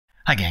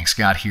Hi gang,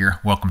 Scott here.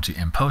 Welcome to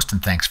InPost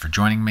and thanks for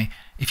joining me.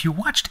 If you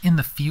watched In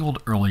the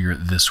Field earlier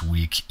this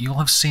week, you'll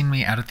have seen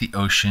me out at the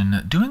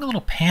ocean doing a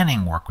little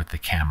panning work with the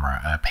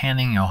camera.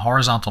 Panning,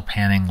 horizontal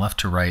panning left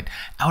to right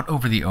out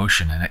over the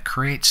ocean, and it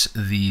creates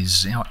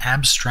these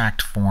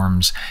abstract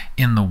forms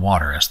in the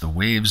water as the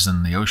waves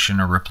in the ocean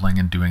are rippling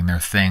and doing their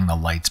thing, the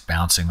light's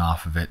bouncing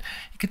off of it.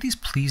 You get these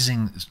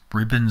pleasing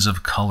ribbons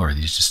of color,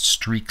 these just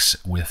streaks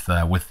with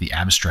the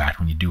abstract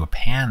when you do a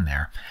pan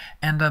there.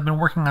 And I've been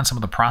working on some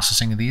of the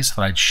processing of these,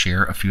 so I'd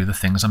share a few of the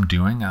things I'm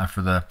doing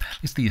for at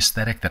least the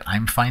aesthetic that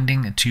I'm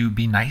finding to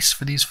be nice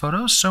for these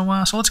photos. So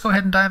let's go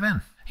ahead and dive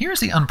in. Here's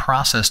the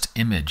unprocessed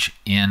image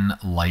in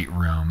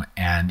Lightroom,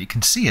 and you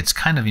can see it's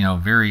kind of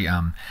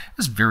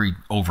this very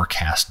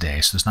overcast day,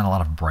 so there's not a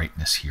lot of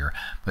brightness here.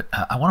 But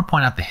I want to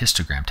point out the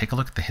histogram. Take a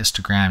look at the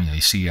histogram.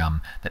 You see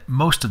that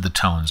most of the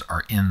tones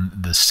are in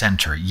the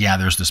center. Yeah,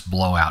 there's this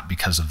blowout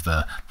because of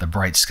the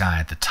bright sky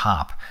at the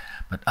top.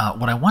 But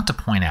what I want to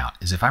point out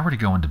is if I were to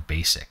go into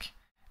Basic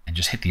and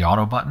just hit the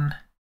auto button,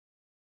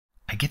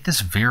 I get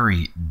this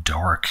very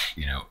dark,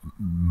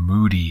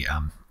 moody,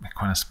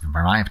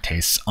 by my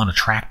tastes,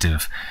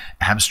 unattractive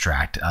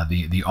abstract.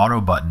 The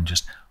auto button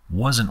just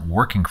wasn't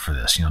working for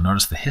this.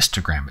 Notice the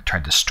histogram. It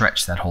tried to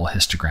stretch that whole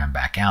histogram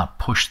back out,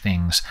 push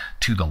things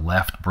to the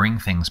left, bring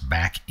things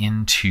back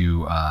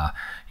into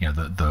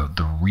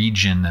the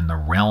region and the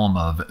realm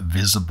of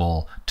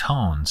visible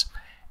tones.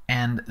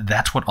 And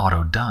that's what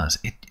auto does.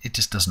 It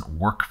just doesn't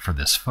work for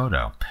this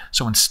photo.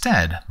 So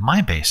instead,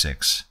 my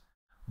basics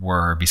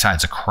were,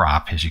 besides a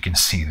crop, as you can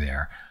see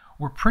there,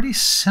 were pretty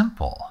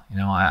simple.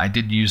 I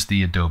did use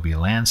the Adobe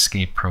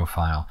landscape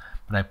profile,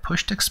 but I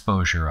pushed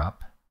exposure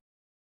up,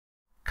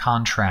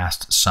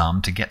 contrast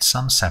some to get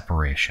some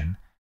separation,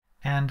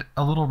 and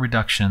a little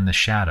reduction in the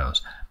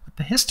shadows. But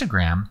the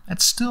histogram,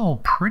 it's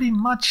still pretty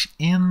much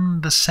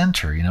in the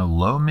center,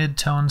 low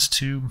midtones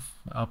to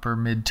upper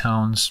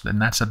midtones,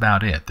 and that's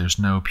about it. There's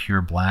no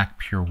pure black,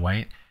 pure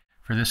white.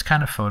 For this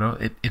kind of photo,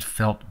 it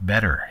felt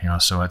better,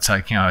 so it's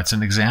like, it's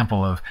an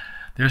example of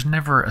there's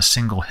never a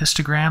single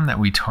histogram that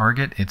we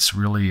target. It's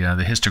really,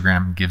 the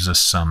histogram gives us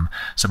some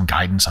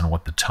guidance on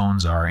what the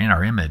tones are in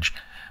our image,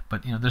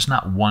 but there's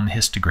not one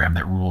histogram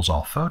that rules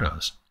all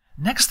photos.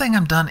 Next thing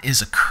I'm done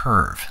is a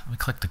curve. Let me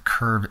click the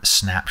curve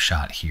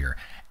snapshot here,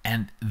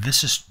 and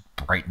this is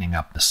brightening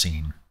up the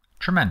scene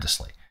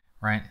tremendously,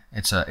 right?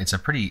 It's a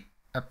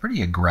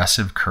pretty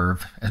aggressive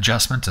curve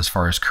adjustment as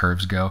far as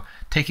curves go,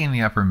 taking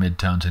the upper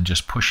midtones and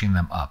just pushing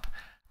them up.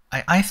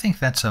 I think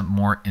that's a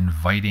more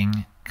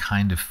inviting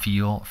kind of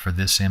feel for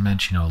this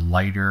image,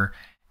 lighter,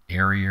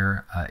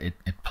 airier. It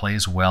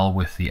plays well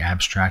with the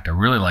abstract. I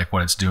really like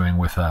what it's doing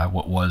with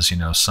what was,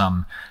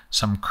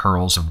 some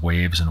curls of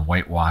waves and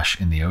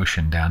whitewash in the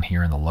ocean down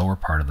here in the lower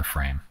part of the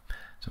frame.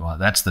 So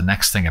that's the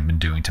next thing I've been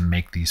doing to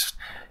make these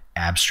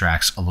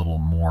abstracts a little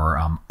more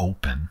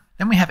open.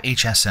 Then we have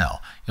HSL.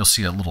 You'll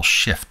see a little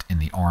shift in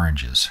the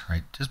oranges,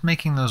 right? Just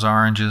making those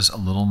oranges a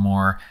little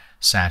more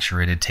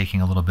saturated,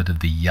 taking a little bit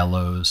of the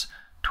yellows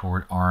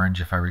toward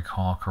orange, if I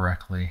recall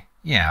correctly.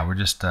 Yeah,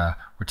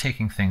 we're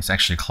taking things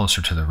actually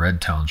closer to the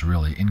red tones,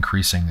 really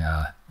increasing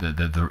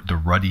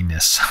the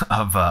ruddiness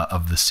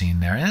of the scene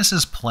there. And this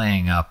is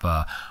playing up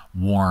a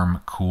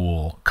warm,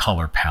 cool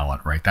color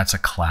palette, right? That's a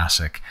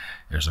classic.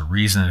 There's a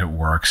reason it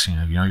works.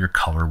 Your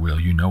color wheel,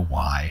 you know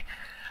why.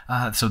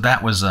 So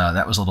that was a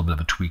little bit of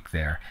a tweak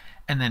there.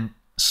 And then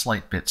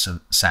slight bits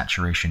of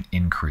saturation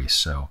increase.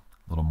 So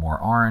a little more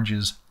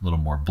oranges, a little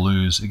more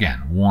blues.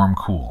 Again, warm,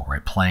 cool,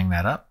 right? Playing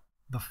that up.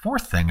 The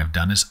fourth thing I've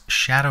done is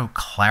shadow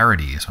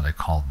clarity is what I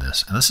called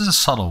this. And this is a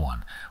subtle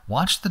one.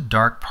 Watch the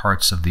dark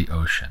parts of the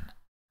ocean.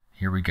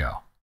 Here we go.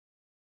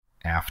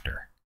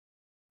 After.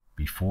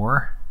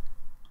 Before.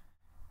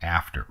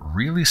 After.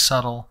 Really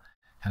subtle,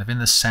 kind of in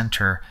the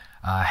center.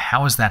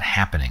 How is that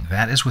happening?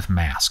 That is with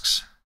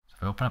masks.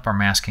 If I open up our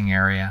masking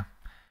area,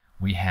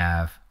 we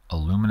have a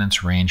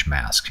luminance range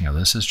mask.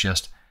 This is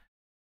just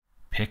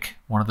pick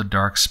one of the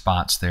dark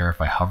spots there.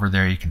 If I hover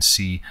there, you can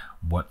see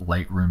what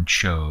Lightroom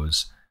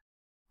chose.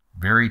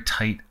 Very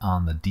tight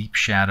on the deep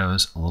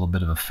shadows, a little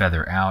bit of a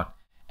feather out,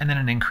 and then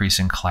an increase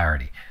in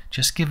clarity,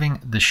 just giving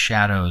the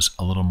shadows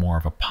a little more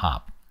of a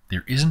pop.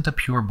 There isn't a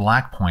pure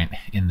black point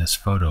in this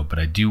photo, but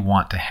I do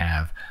want to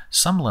have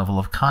some level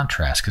of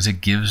contrast because it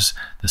gives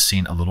the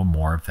scene a little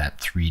more of that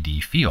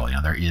 3D feel.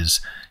 There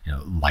is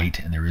light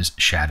and there is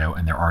shadow,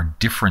 and there are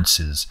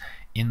differences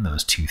in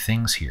those two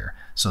things here.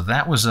 So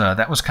that was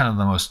kind of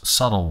the most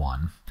subtle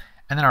one.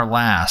 And then our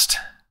last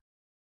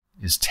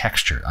is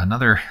texture,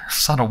 another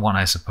subtle one,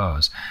 I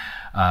suppose.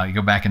 You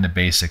go back into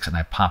basics and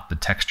I pop the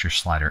texture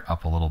slider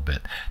up a little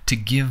bit to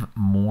give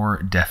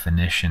more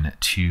definition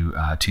to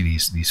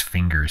these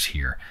fingers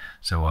here.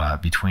 So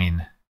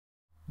between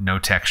no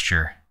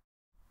texture,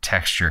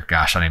 texture,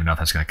 gosh, I don't even know if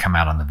that's going to come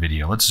out on the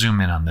video. Let's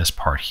zoom in on this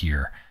part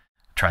here.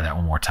 Try that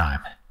one more time.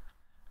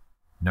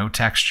 No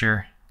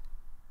texture,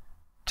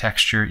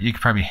 texture. You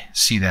can probably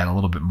see that a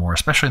little bit more,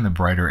 especially in the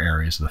brighter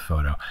areas of the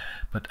photo.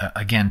 But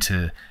again,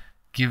 to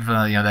give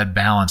that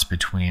balance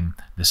between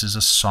this is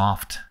a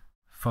soft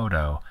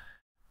photo,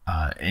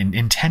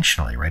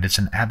 intentionally, right? It's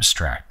an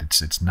abstract.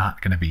 It's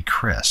not going to be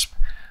crisp,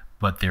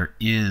 but there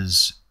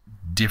is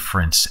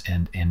difference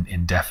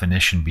in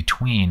definition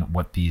between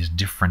what these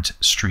different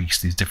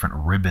streaks, these different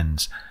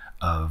ribbons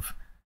of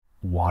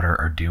water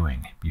are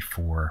doing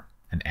before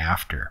and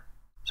after.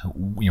 So,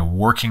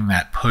 working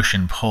that push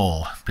and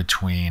pull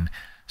between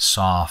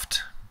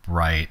soft,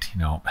 bright,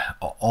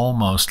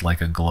 almost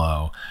like a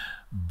glow,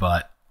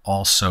 but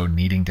also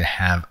needing to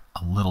have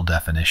a little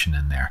definition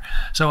in there.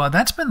 So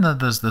that's been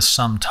the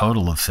sum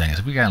total of things.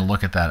 If we got to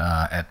look at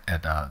that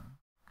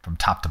from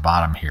top to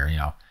bottom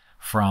here,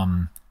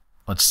 from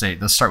let's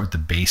start with the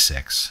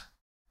basics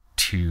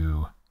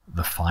to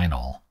the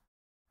final.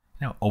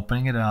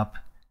 Opening it up,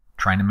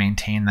 trying to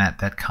maintain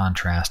that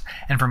contrast,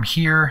 and from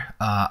here,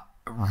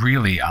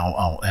 really,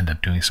 I'll end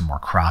up doing some more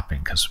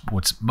cropping, because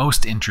what's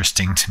most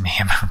interesting to me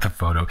about the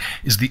photo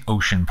is the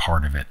ocean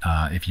part of it.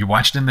 If you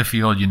watched in the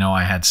field,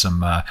 I had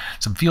some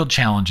field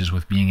challenges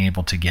with being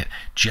able to get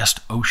just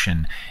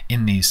ocean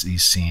in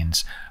these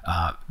scenes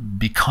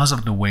because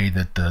of the way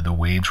that the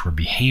waves were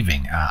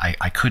behaving.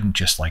 I couldn't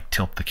just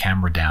tilt the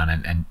camera down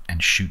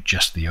and shoot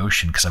just the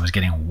ocean, because I was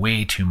getting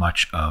way too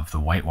much of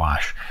the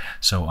whitewash.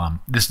 So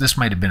this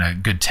might have been a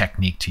good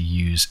technique to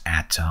use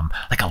at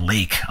like a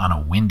lake on a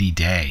windy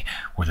day,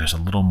 where there's a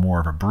little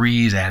more of a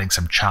breeze, adding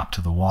some chop to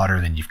the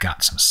water, then you've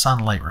got some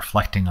sunlight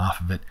reflecting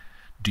off of it.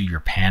 Do your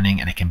panning,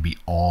 and it can be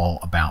all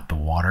about the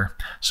water.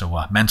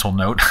 So mental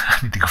note, I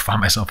need to go find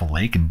myself a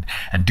lake and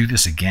do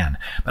this again.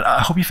 But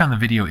I hope you found the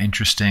video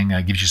interesting.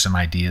 Gives you some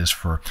ideas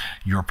for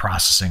your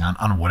processing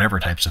on whatever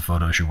types of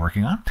photos you're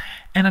working on.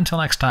 And until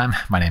next time,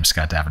 my name's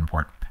Scott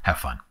Davenport. Have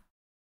fun.